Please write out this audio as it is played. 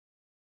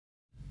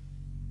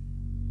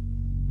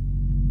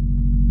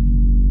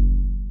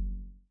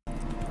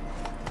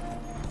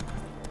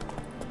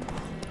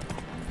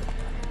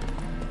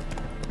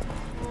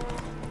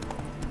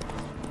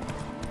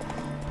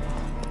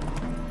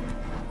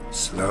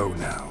Slow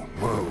now.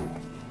 Whoa.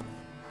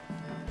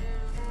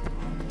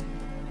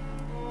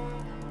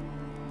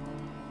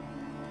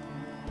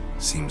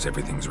 Seems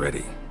everything's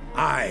ready.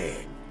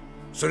 Aye.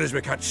 Soon as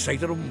we catch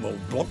sight of them, we'll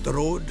block the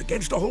road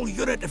against a whole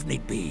unit if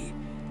need be.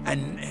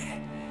 And,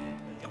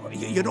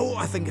 you know,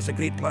 I think it's a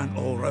great plan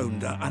all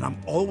round, and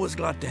I'm always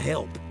glad to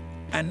help.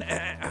 And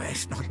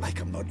it's not like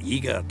I'm not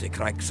eager to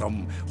crack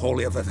some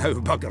holier-than-thou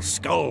bugger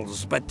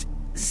skulls, but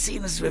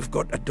seeing as we've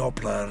got a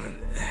Doppler,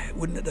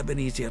 wouldn't it have been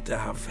easier to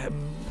have him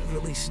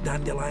release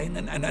Dandelion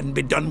and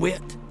be done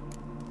with it?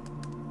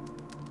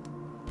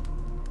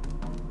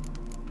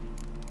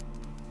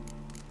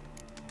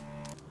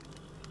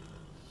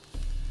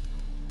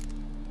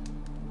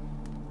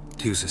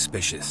 Too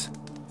suspicious.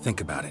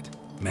 Think about it.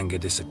 Menga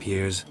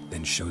disappears,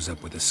 then shows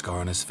up with a scar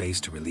on his face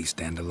to release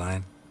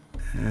Dandelion.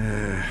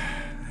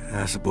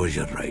 I suppose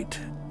you're right.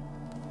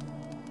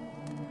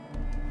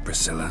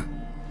 Priscilla,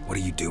 what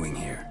are you doing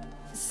here?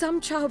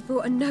 Some child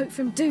brought a note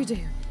from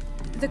Dudu.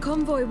 The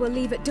convoy will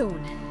leave at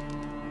dawn.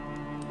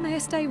 May I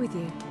stay with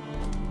you?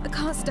 I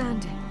can't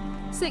stand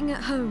it. Sitting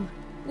at home,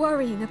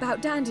 worrying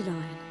about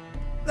Dandelion.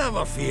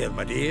 Never fear,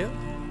 my dear.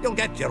 You'll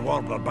get your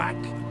warbler back.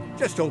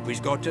 Just hope he's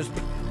got his...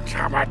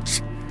 Damn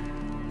it!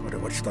 Gotta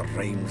watch the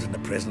rhymes in the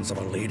presence of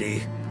a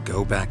lady.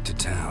 Go back to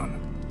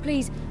town.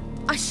 Please,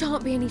 I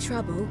shan't be any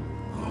trouble.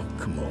 Oh,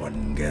 come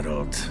on,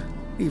 Geralt.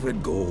 Leave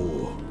it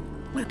go.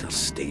 Let her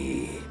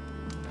stay.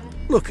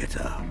 Look at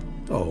her,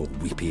 all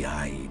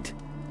weepy-eyed.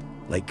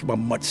 Like my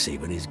Mutsy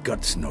when his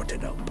gut's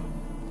knotted up.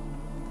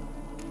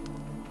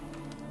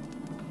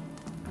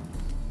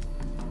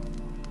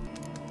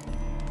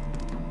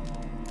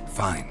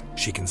 Fine,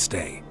 she can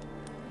stay.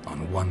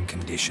 On one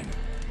condition.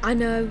 I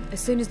know,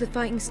 as soon as the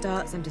fighting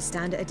starts, I'm to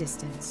stand at a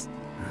distance.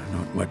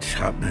 Not much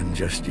happening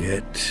just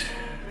yet,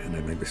 and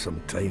there may be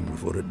some time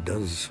before it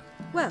does.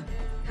 Well,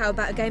 how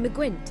about a game of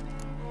Gwent?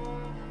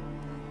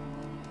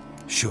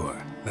 Sure,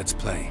 let's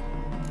play.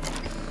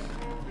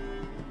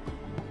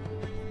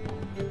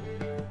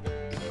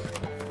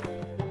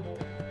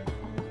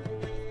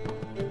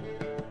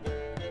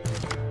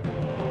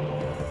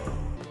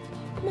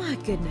 My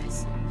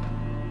goodness.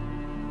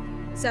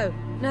 So,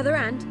 another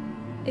hand?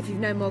 If you've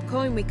no more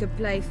coin, we could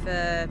play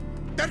for...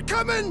 They're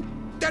coming!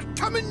 They're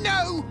coming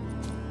now!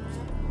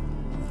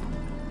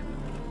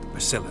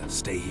 Priscilla,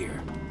 stay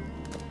here.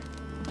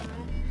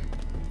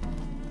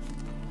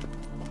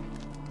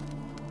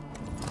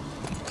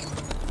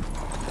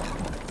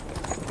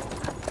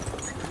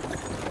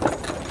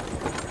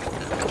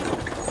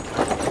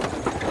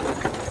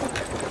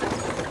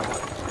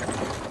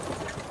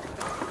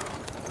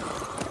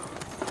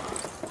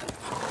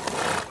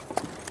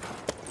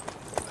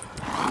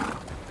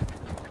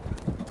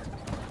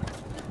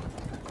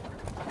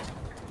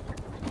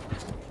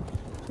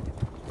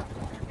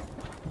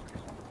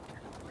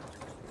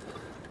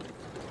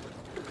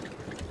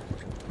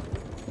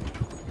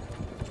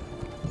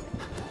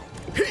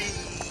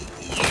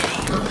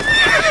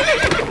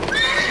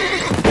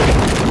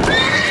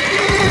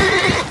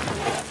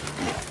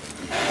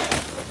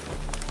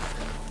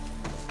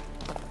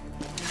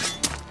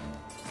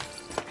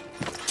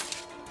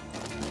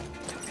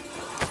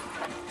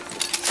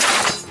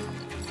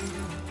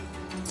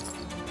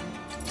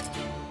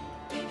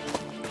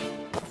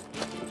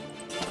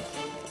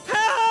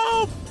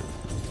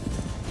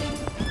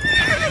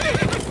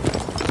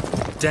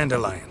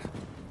 Dandelion.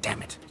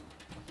 Damn it.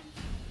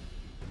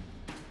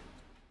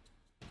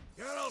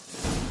 Geralt,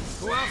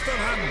 go after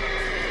him.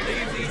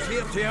 Leave these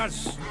here to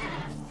us.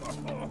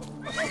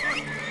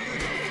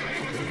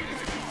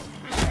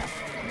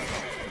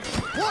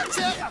 Watch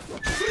it!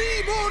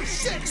 3 more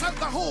ships out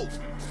the hole!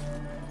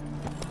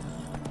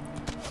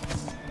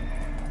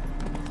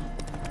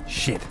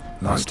 Shit.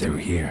 Lost through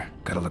here.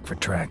 Gotta look for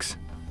tracks.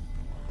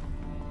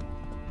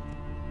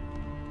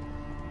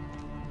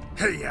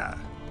 Hey-ya!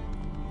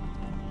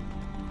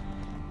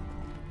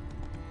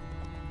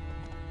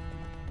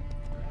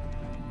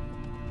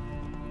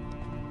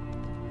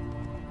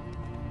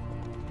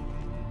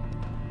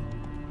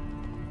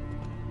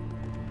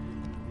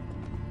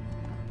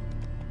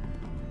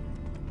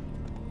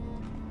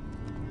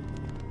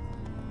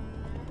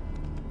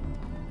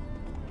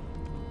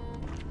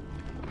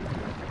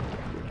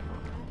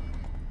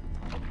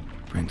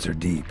 Prints are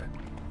deep.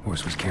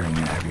 Horse was carrying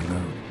a heavy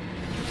load.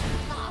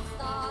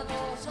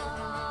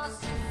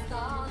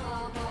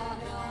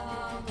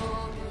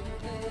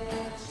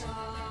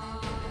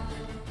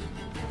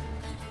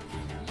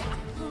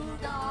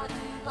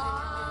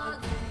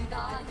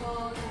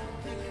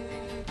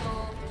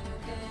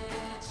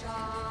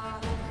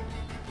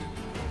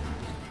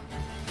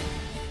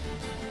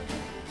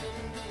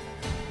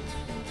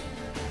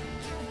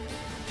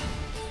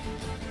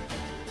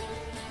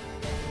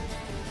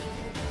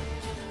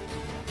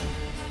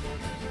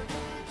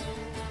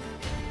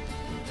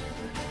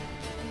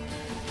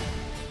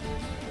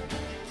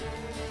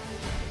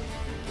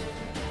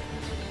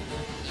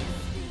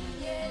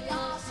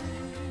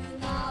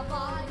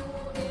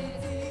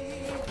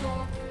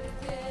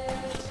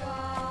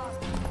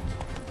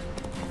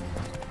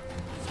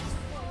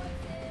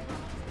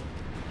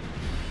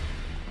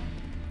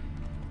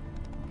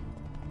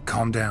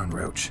 Calm down,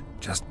 Roach.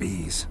 Just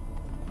bees.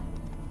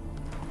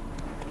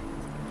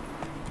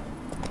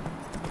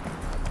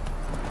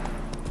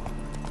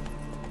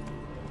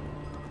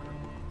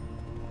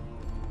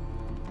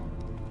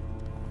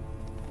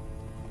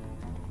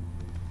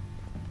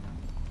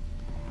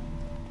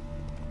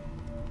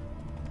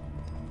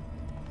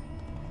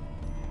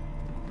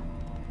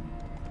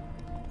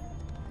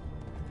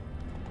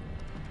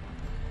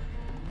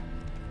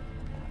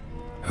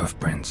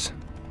 Hoofprints.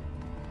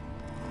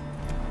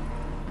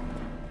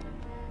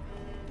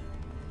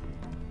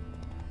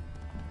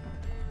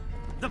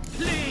 The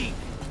plague!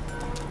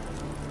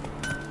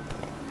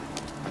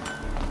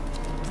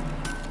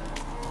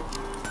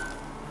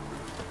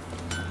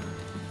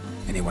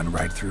 Anyone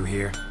ride through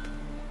here?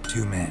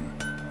 2 men,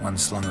 one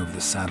slung over the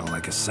saddle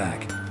like a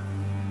sack.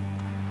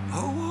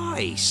 Oh,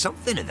 aye,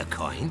 something of the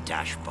kind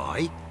dashed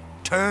by.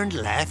 Turned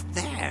left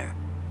there.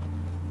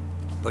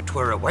 But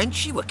 'twere a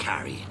wench you were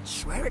carrying,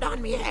 swear it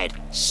on me head,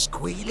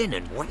 squealing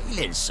and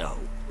wailing so.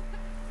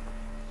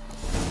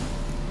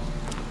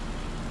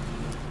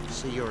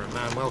 See, you're a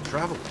man well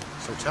travelled,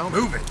 so tell me.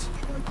 Move it!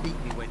 Try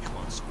beat me wench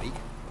once week,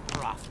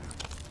 or after.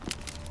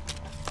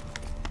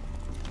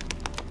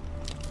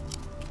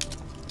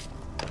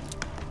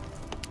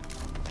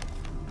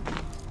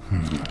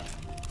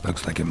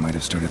 Looks like it might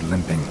have started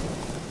limping.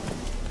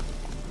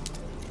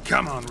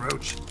 Come on,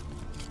 Roach.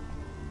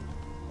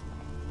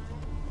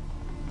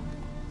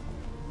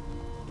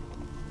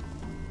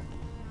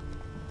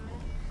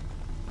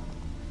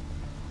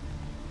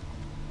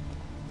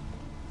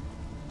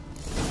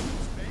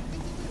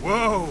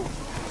 Whoa!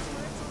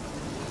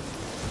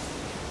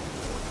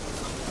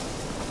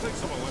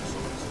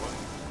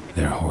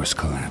 Their horse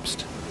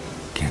collapsed.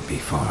 Can't be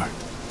far.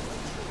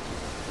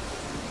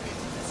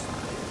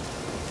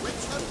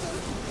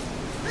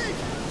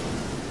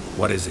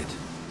 What is it?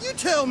 You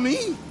tell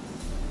me!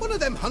 One of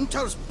them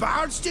hunters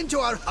barged into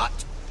our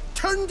hut,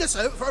 turned us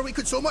out before we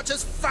could so much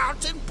as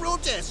fart in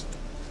protest.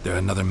 There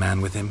another man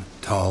with him?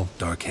 Tall,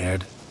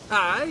 dark-haired?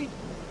 Aye,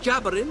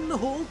 jabbering the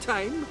whole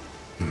time.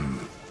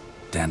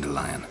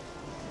 Dandelion.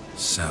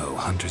 So,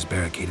 Hunter's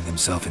barricaded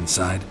himself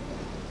inside?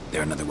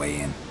 There another way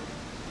in?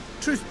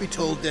 Truth be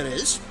told, there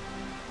is.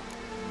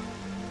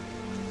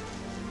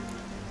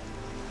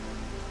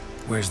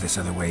 Where's this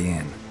other way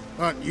in?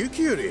 Aren't you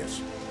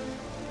curious?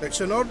 It's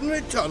an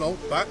ordinary tunnel,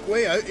 back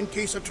way out in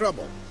case of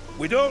trouble.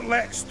 We don't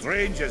let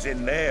strangers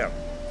in there.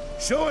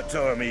 Show it to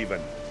them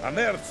even. And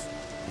there's...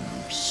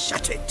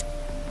 Shut it!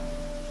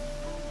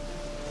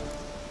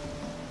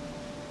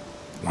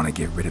 Want to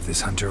get rid of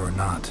this hunter or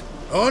not?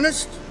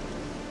 Honest?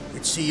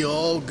 We'd see you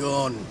all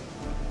gone.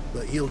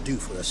 But he'll do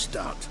for a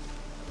start.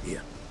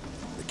 Here,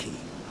 the key.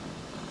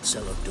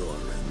 Cellar door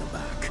round the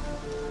back.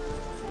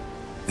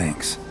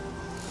 Thanks.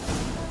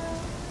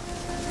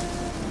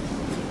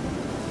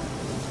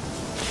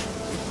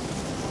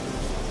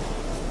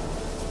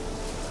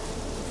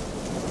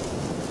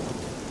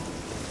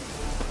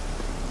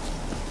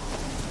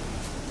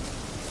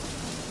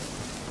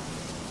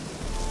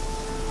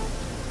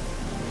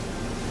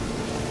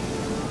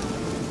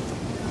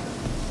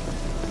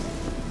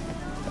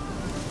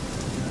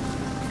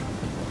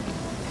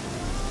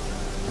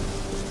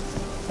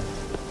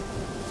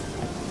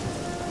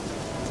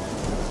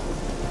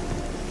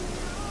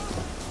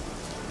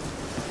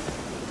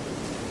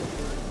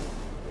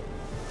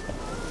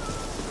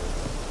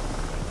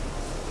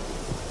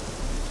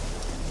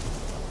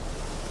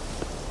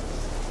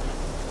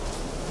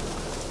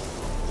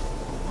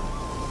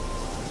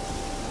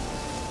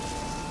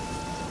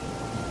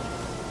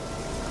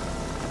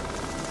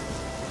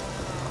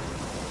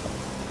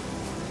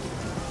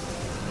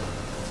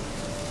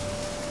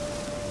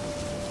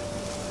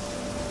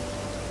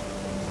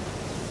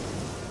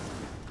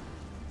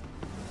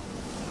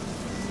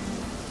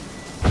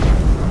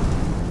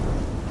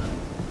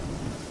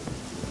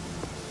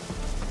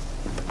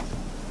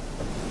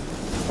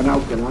 And how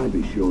can I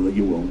be sure that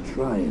you won't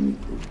try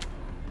anything?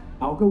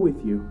 I'll go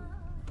with you.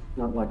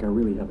 Not like I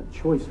really have a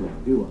choice now,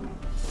 do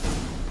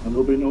I? And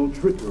there'll be no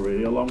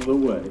trickery along the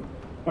way.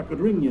 I could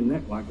wring your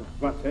neck like a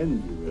fat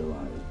hen, you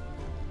realize?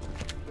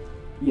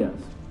 Yes,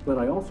 but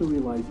I also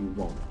realize you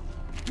won't.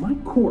 My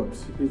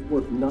corpse is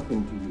worth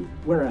nothing to you,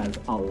 whereas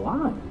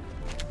alive,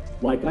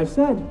 like I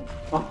said,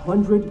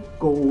 100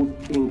 gold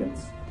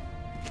ingots.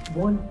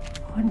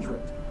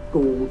 100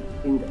 gold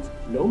ingots.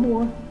 No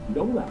more,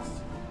 no less.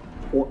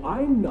 Or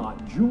I'm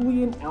not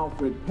Julian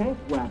Alfred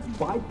Pankratz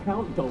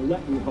Viscount de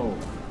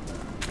Lettenhome.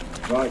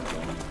 Right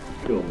then,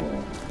 kill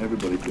more.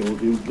 Everybody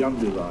kills you,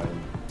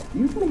 Dandelion.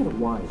 You've made a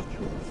wise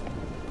choice.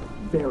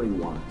 Very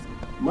wise.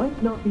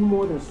 Might not be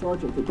more than a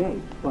sergeant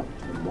today, but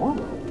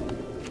tomorrow...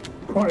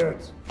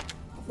 Quiet!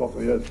 I thought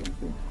I heard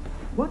something.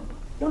 What?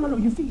 No,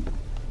 you see,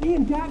 me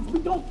and Dags,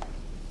 we don't...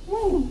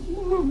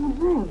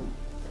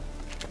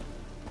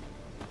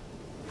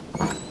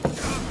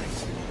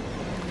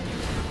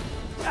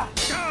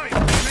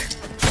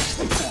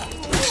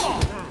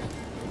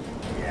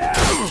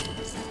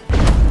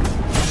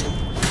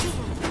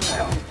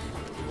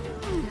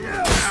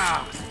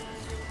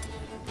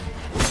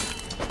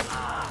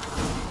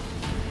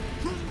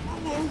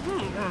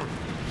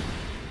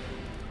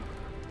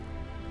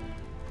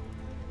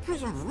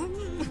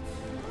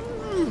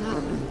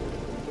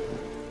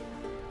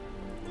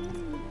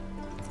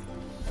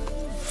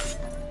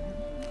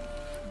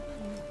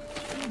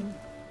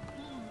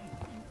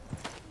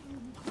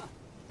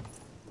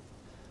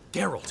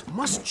 Geralt,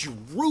 must you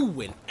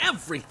ruin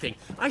everything?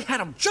 I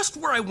had him just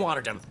where I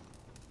wanted him.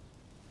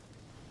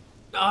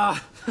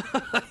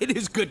 It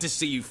is good to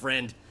see you,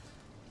 friend.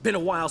 Been a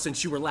while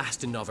since you were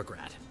last in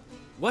Novigrad.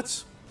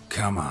 What's...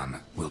 Come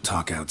on, we'll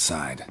talk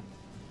outside.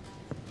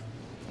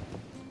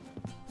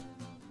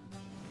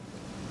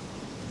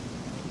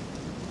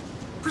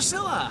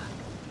 Priscilla!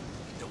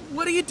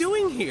 What are you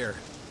doing here?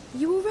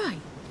 You all right?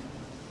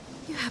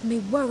 You had me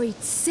worried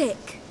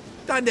sick.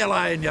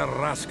 Dandelion, you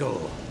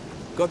rascal.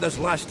 Got this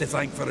lass to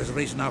thank for his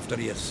racing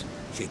after yous.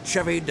 She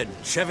chivied and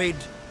chivied.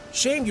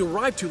 Shame you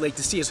arrived too late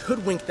to see us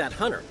hoodwink that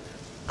hunter.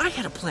 I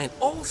had a plan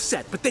all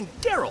set, but then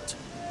Geralt!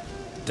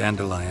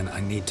 Dandelion,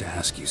 I need to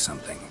ask you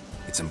something.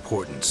 It's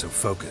important, so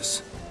focus.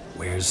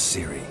 Where's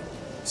Ciri?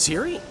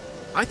 Ciri?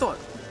 I thought,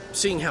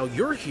 seeing how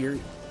you're here,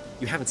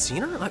 you haven't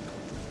seen her?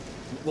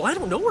 Well, I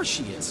don't know where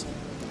she is.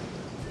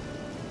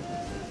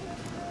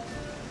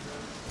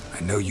 I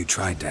know you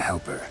tried to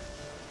help her.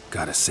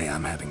 Gotta say,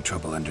 I'm having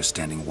trouble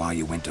understanding why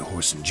you went to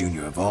Whoreson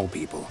Jr. of all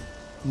people.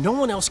 No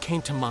one else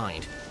came to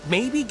mind.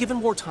 Maybe, given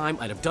more time,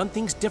 I'd have done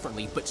things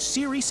differently, but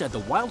Ciri said the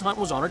Wild Hunt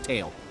was on her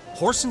tail.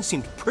 Whoreson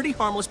seemed pretty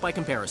harmless by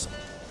comparison.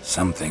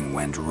 Something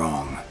went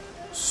wrong.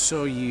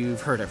 So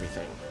you've heard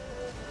everything.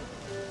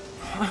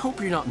 I hope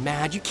you're not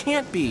mad. You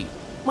can't be.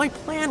 My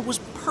plan was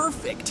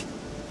perfect.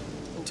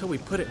 Until we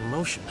put it in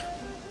motion.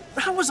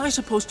 How was I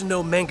supposed to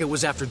know Menge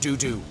was after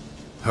Dudu?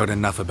 Heard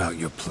enough about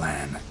your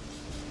plan.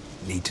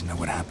 Need to know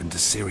what happened to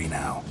Ciri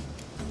now.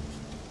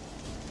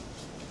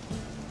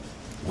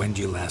 When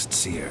did you last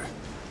see her?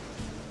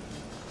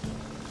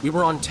 We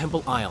were on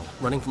Temple Isle,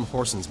 running from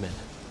Whoreson's men.